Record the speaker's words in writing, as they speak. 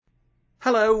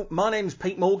Hello, my name's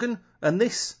Pete Morgan, and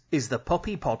this is the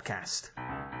Puppy Podcast.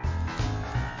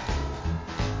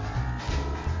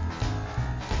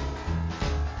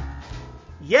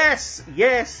 Yes.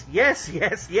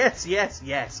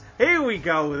 Here we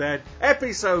go then.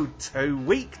 Episode 2,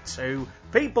 week 2.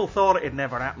 People thought it had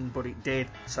never happened, but it did,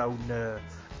 so no.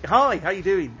 Hi, how you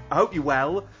doing? I hope you're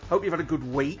well. Hope you've had a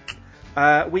good week.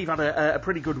 We've had a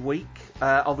pretty good week,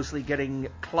 obviously getting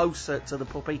closer to the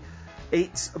puppy.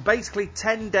 It's basically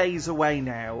 10 days away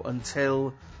now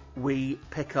until we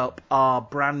pick up our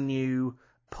brand new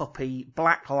puppy,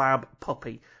 Black Lab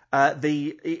puppy.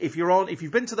 If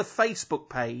you've been to the Facebook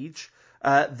page,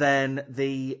 then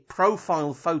the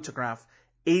profile photograph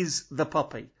is the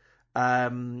puppy.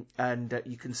 And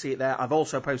you can see it there. I've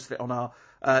also posted it on our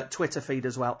Twitter feed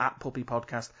as well, @Puppy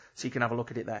Podcast, so you can have a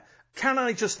look at it there. Can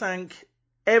I just thank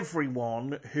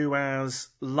everyone who has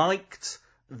liked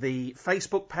the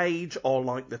Facebook page or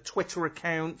liked the Twitter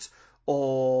account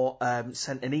or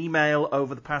sent an email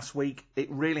over the past week?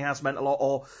 It really has meant a lot.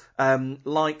 Or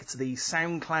liked the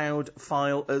SoundCloud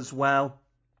file as well.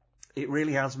 It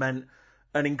really has meant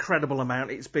an incredible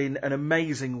amount. It's been an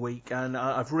amazing week, and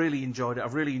I've really enjoyed it.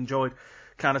 I've really enjoyed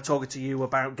kind of talking to you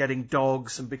about getting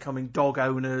dogs and becoming dog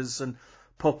owners and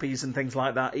puppies and things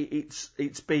like that.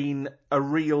 It's been a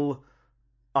real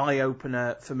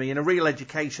eye-opener for me and a real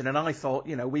education. And I thought,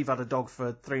 we've had a dog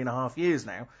for 3.5 years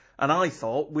now, and I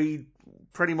thought we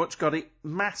pretty much got it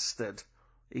mastered,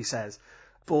 he says.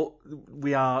 But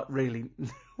we really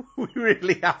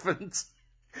haven't.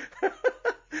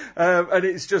 And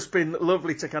it's just been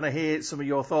lovely to kind of hear some of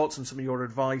your thoughts and some of your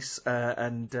advice,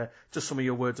 and just some of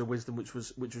your words of wisdom, which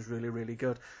was really, really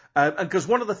good. And because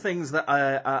one of the things that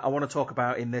I want to talk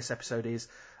about in this episode is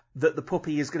that the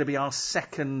puppy is going to be our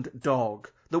second dog,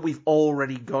 that we've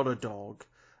already got a dog.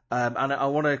 And I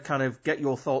want to kind of get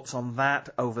your thoughts on that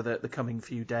over the coming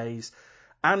few days.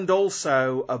 And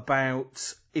also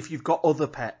about if you've got other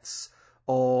pets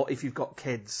or if you've got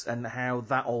kids and how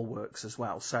that all works as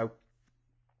well. So,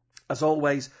 as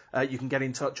always, you can get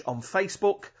in touch on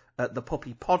Facebook at The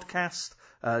Puppy Podcast.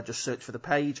 Just search for the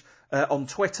page. On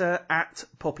Twitter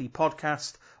 @Puppy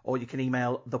Podcast, or you can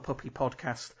email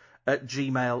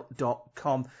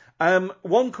thepuppypodcast@gmail.com.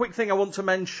 One quick thing I want to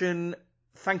mention.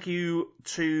 Thank you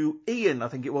to Ian, I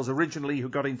think it was originally, who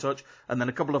got in touch, and then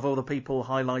a couple of other people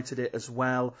highlighted it as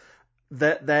well.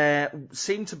 That there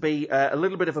seemed to be a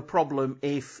little bit of a problem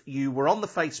if you were on the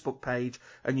Facebook page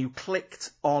and you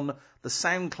clicked on the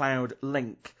SoundCloud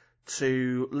link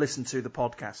to listen to the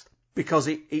podcast, because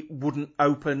it wouldn't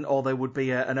open, or there would be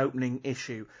an opening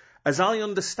issue. As I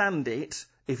understand it,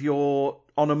 if you're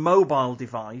on a mobile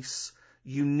device,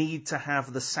 you need to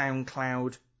have the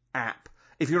SoundCloud app.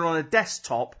 If you're on a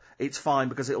desktop, it's fine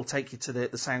because it'll take you to the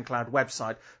SoundCloud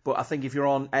website. But I think if you're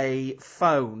on a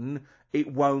phone,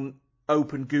 it won't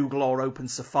open Google or open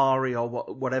Safari or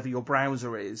whatever your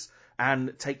browser is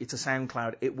and take you to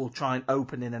SoundCloud. It will try and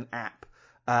open in an app.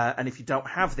 And if you don't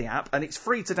have the app, and it's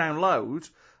free to download,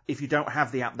 if you don't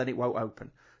have the app, then it won't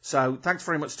open. So thanks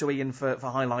very much to Ian for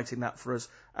highlighting that for us.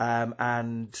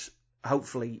 And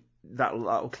hopefully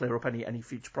that'll clear up any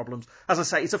future problems. As I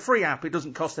say, it's a free app. It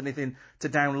doesn't cost anything to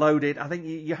download it. I think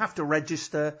you have to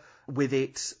register with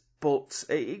it, but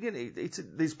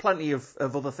there's plenty of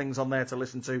other things on there to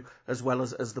listen to, as well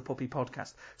as the Puppy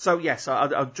Podcast. So yes,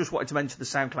 I just wanted to mention the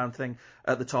SoundCloud thing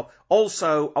at the top.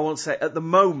 Also, I want to say, at the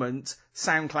moment,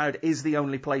 SoundCloud is the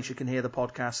only place you can hear the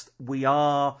podcast. We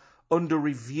are under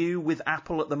review with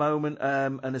Apple at the moment,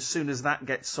 and as soon as that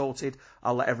gets sorted,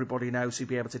 I'll let everybody know, so you'll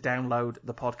be able to download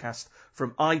the podcast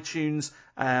from iTunes,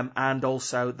 and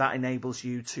also that enables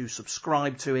you to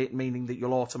subscribe to it, meaning that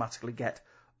you'll automatically get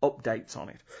updates on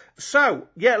it. So,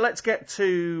 yeah, let's get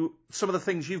to some of the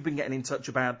things you've been getting in touch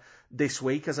about this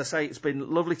week. As I say, it's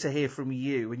been lovely to hear from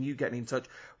you and you getting in touch.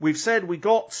 We've said we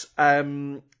got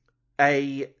a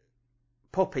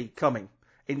puppy coming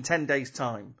in 10 days'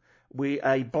 time.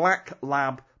 A Black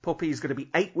Lab puppy is going to be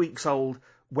 8 weeks old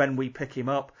when we pick him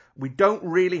up. We don't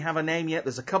really have a name yet.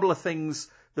 There's a couple of things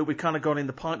that we've kind of got in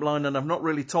the pipeline, and I've not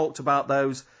really talked about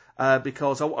those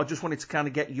because I just wanted to kind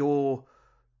of get your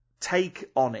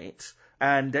take on it.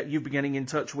 And you've been getting in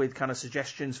touch with kind of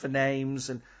suggestions for names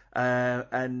and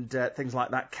things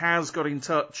like that. Kaz got in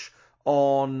touch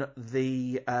on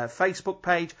the Facebook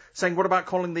page saying, what about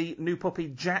calling the new puppy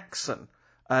Jackson?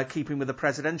 Keeping with the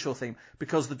presidential theme,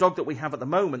 because the dog that we have at the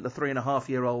moment, the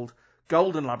 3.5-year-old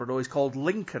Golden Labrador, is called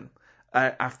Lincoln,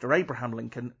 after Abraham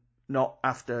Lincoln, not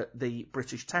after the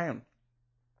British town.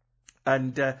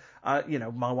 And,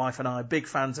 my wife and I are big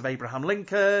fans of Abraham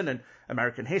Lincoln and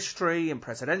American history and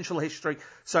presidential history.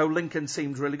 So Lincoln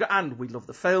seemed really good. And we love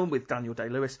the film with Daniel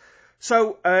Day-Lewis.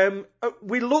 So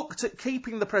we looked at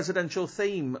keeping the presidential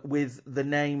theme with the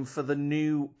name for the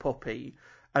new puppy.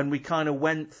 And we kind of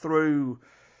went through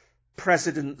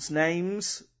presidents'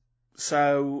 names.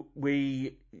 So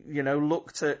we,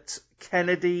 looked at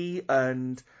Kennedy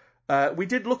and we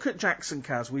did look at Jackson,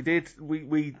 Kaz.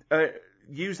 We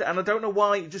used it, and I don't know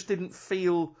why it just didn't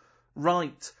feel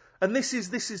right. And this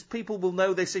is people will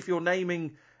know this if you're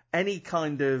naming any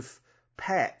kind of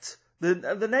pet.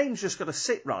 The name's just got to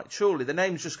sit right. Surely the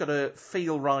name's just got to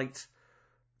feel right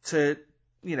to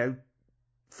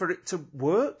for it to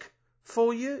work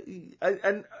for you.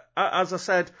 And as I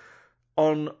said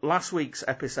on last week's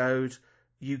episode,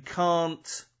 you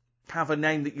can't have a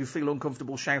name that you feel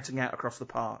uncomfortable shouting out across the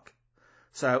park.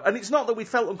 So, and it's not that we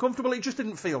felt uncomfortable, it just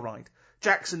didn't feel right.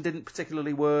 Jackson didn't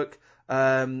particularly work.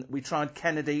 We tried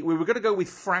Kennedy. We were going to go with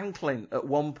Franklin at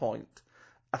one point.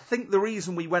 I think the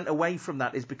reason we went away from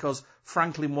that is because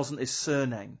Franklin wasn't his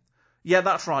surname. Yeah,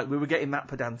 that's right. We were getting that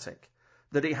pedantic.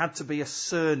 That it had to be a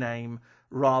surname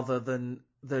rather than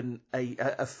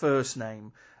a first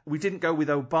name. We didn't go with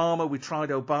Obama. We tried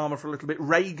Obama for a little bit.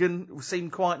 Reagan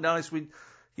seemed quite nice. We,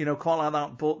 quite like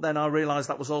that. But then I realised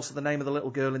that was also the name of the little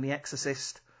girl in The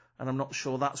Exorcist. And I'm not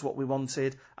sure that's what we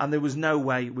wanted. And there was no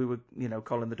way we were,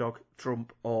 calling the dog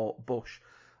Trump or Bush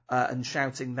and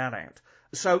shouting that out.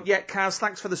 So, yeah, Kaz,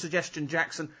 thanks for the suggestion,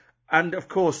 Jackson. And, of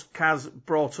course, Kaz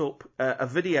brought up a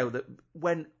video that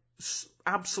went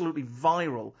absolutely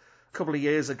viral a couple of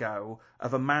years ago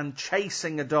of a man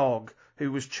chasing a dog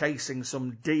who was chasing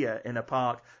some deer in a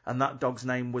park, and that dog's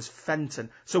name was Fenton.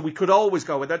 So we could always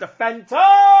go with it. Fenton!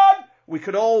 We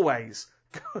could always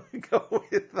go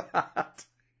with that.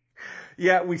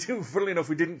 Yeah, we do. Funnily enough,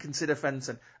 we didn't consider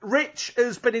Fenton. Rich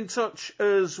has been in touch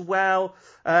as well,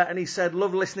 and he said,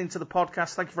 love listening to the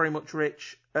podcast. Thank you very much,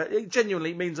 Rich. It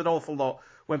genuinely means an awful lot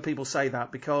when people say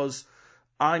that, because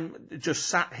I'm just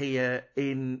sat here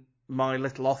in my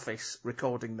little office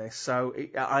recording this, so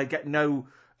I get no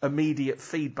immediate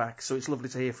feedback, so it's lovely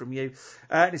to hear from you.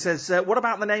 And he says, what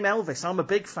about the name Elvis? I'm a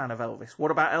big fan of Elvis. What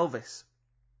about Elvis?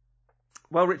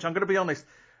 Well, Rich, I'm going to be honest.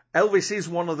 Elvis is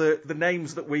one of the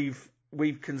names that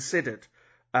we've considered,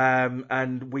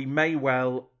 and we may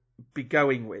well be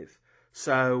going with.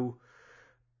 So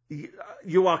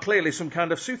you are clearly some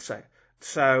kind of soothsayer.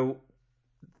 So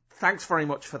thanks very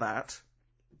much for that.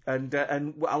 And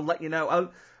I'll let you know.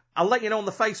 I'll let you know on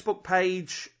the Facebook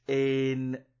page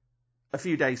in a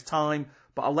few days' time,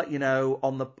 but I'll let you know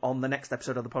on the next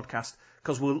episode of the podcast,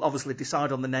 because we'll obviously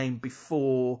decide on the name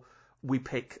before we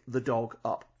pick the dog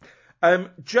up.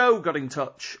 Joe got in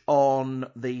touch on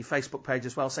the Facebook page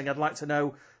as well, saying, I'd like to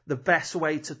know the best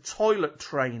way to toilet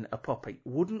train a puppy.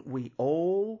 Wouldn't we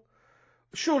all?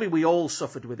 Surely we all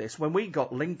suffered with this. When we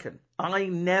got Lincoln, I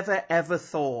never ever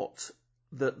thought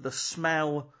that the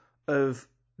smell of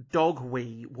dog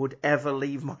wee would ever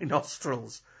leave my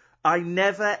nostrils. I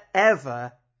never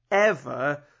ever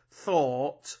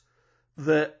thought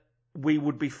that we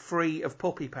would be free of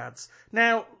puppy pads.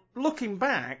 Now, looking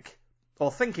back,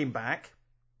 or thinking back,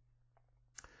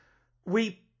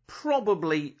 we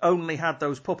probably only had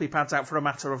those puppy pads out for a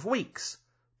matter of weeks,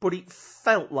 but it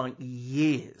felt like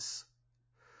years.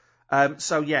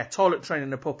 So yeah, toilet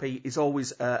training a puppy is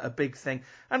always a big thing.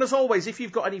 And as always, if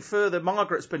you've got any further,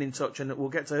 Margaret's been in touch, and we'll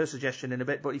get to her suggestion in a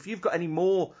bit, but if you've got any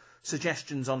more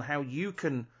suggestions on how you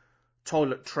can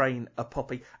toilet train a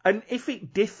puppy, and if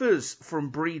it differs from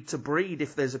breed to breed,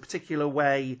 if there's a particular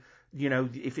way,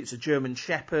 if it's a German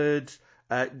Shepherd,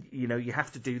 you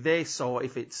have to do this, or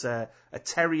if it's a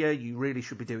terrier, you really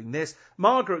should be doing this.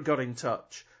 Margaret got in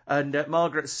touch, and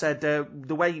Margaret said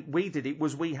the way we did it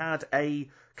was we had a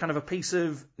kind of a piece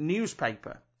of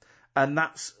newspaper, and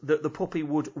that's that the puppy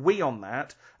would wee on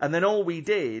that, and then all we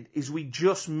did is we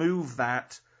just moved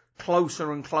that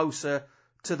closer and closer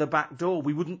to the back door.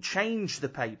 We wouldn't change the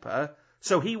paper,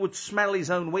 so he would smell his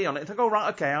own wee on it and think, oh,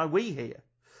 right, okay, I wee here.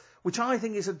 Which I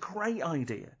think is a great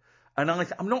idea. And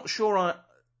I'm not sure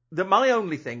my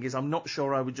only thing is I'm not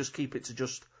sure I would just keep it to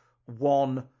just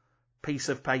one piece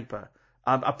of paper.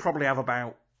 I probably have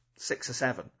about 6 or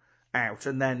 7 out,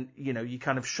 and then, you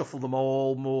kind of shuffle them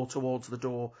all more towards the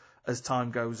door as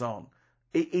time goes on.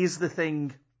 It is the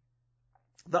thing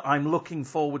that I'm looking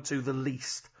forward to the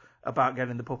least about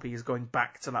getting the puppy, is going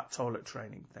back to that toilet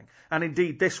training thing. And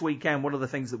indeed, this weekend, one of the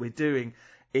things that we're doing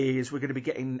is we're going to be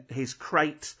getting his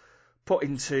crate put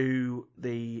into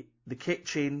the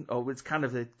kitchen, or it's kind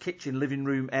of the kitchen living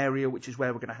room area, which is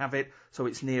where we're going to have it. So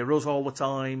it's near us all the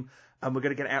time, and we're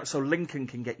going to get it out so Lincoln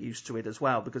can get used to it as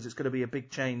well, because it's going to be a big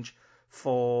change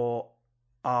for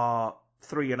our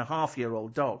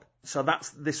 3.5-year-old dog. So that's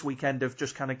this weekend of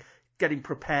just kind of getting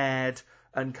prepared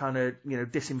and kind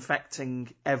of,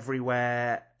 disinfecting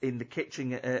everywhere in the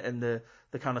kitchen and the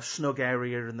kind of snug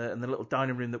area and the little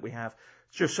dining room that we have,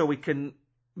 just so we can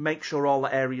make sure all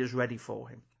the area's ready for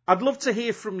him. I'd love to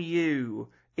hear from you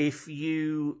if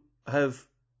you have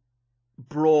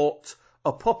brought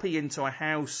a puppy into a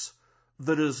house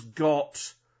that has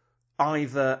got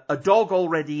either a dog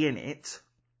already in it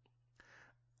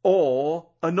or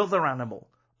another animal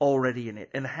already in it,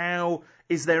 and how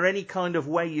is there any kind of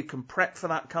way you can prep for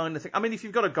that kind of thing? I mean, if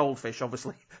you've got a goldfish,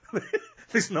 obviously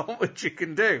there's not much you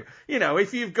can do.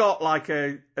 If you've got like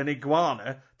an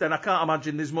iguana, then I can't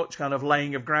imagine there's much kind of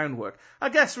laying of groundwork. I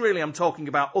guess really I'm talking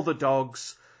about other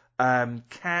dogs,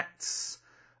 cats.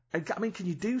 I mean, can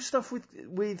you do stuff with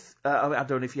I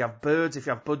don't know if you have birds, if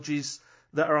you have budgies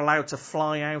that are allowed to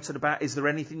fly out and about. Is there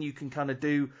anything you can kind of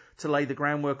do to lay the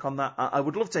groundwork on that? I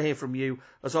would love to hear from you.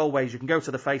 As always, you can go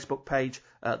to the Facebook page,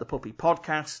 The Puppy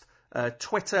Podcast,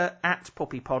 Twitter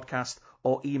 @PuppyPodcast,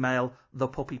 or email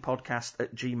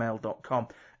thepuppypodcast@gmail.com.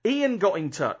 Ian got in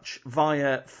touch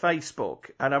via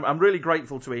Facebook, and I'm really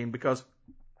grateful to Ian because,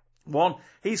 one,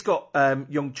 he's got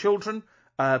young children,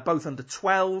 both under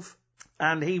 12,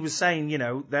 and he was saying,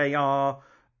 they are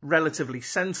relatively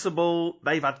sensible.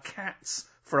 They've had cats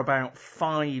for about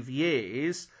 5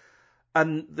 years,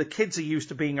 and the kids are used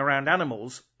to being around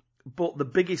animals, but the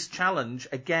biggest challenge,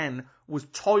 again, was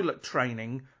toilet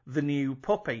training the new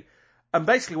puppy. And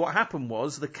basically what happened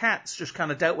was the cats just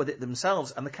kind of dealt with it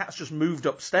themselves, and the cats just moved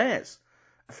upstairs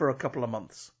for a couple of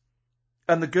months.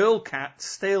 And the girl cat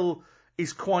still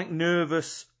is quite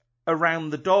nervous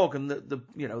around the dog, and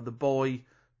the boy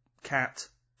cat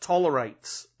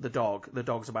tolerates the dog. Their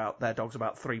dog's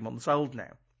about 3 months old now.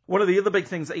 One of the other big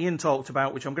things that Ian talked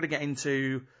about, which I'm going to get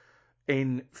into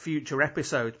in future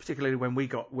episodes, particularly when we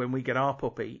get our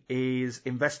puppy, is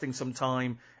investing some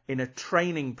time in a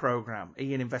training program.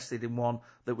 Ian invested in one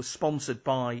that was sponsored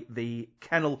by the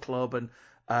Kennel Club, and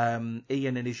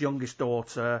Ian and his youngest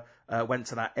daughter went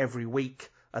to that every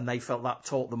week, and they felt that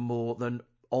taught them more than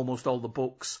almost all the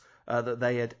books that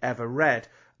they had ever read.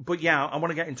 But yeah, I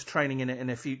want to get into training in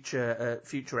a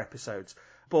future episodes.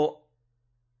 But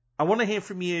I want to hear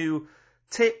from you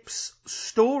tips,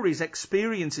 stories,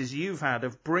 experiences you've had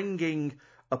of bringing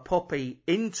a puppy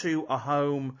into a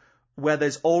home where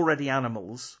there's already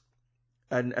animals,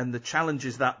 and the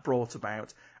challenges that brought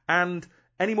about, and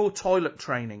any more toilet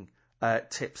training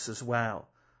tips as well.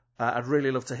 I'd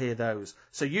really love to hear those.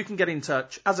 So you can get in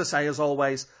touch, as I say, as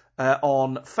always,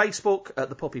 on Facebook at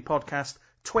The Puppy Podcast,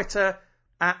 Twitter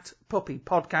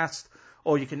 @PuppyPodcast,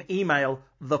 or you can email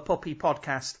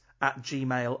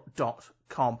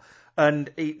thepuppypodcast@gmail.com.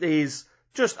 And it is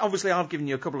just, obviously I've given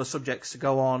you a couple of subjects to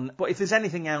go on, but if there's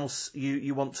anything else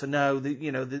you want to know,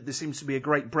 there seems to be a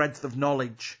great breadth of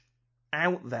knowledge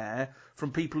out there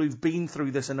from people who've been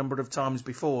through this a number of times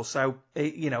before. So,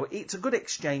 it's a good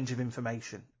exchange of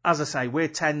information. As I say, we're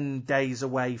 10 days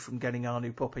away from getting our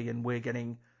new puppy, and we're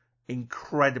getting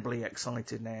incredibly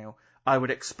excited now. I would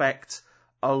expect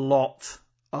a lot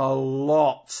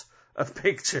of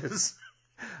pictures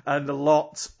and a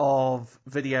lot of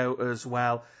video as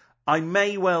well. I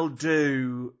may well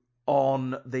do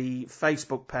on the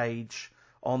Facebook page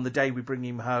on the day we bring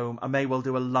him home, I may well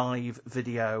do a live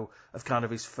video of kind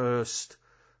of his first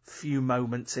few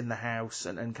moments in the house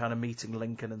and kind of meeting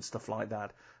Lincoln and stuff like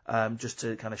that, just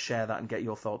to kind of share that and get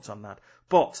your thoughts on that.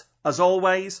 But, as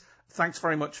always, thanks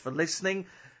very much for listening.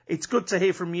 It's good to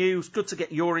hear from you. It's good to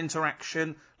get your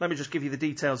interaction. Let me just give you the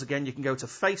details again. You can go to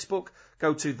Facebook,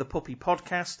 go to The Puppy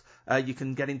Podcast. You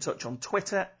can get in touch on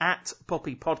Twitter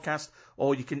 @PuppyPodcast,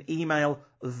 or you can email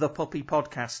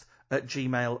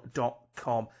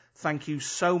thepuppypodcast@gmail.com. Thank you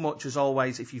so much, as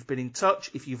always, if you've been in touch,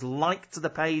 if you've liked the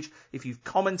page, if you've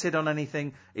commented on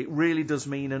anything. It really does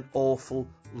mean an awful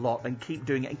lot, and keep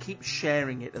doing it and keep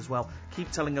sharing it as well.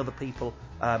 Keep telling other people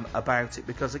about it,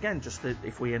 because again, just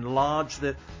if we enlarge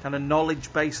the kind of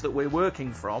knowledge base that we're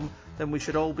working from, then we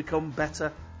should all become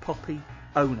better puppy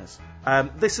owners.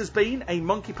 This has been a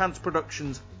Monkey Pants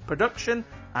Productions production,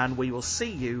 and we will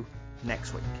see you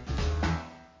next week.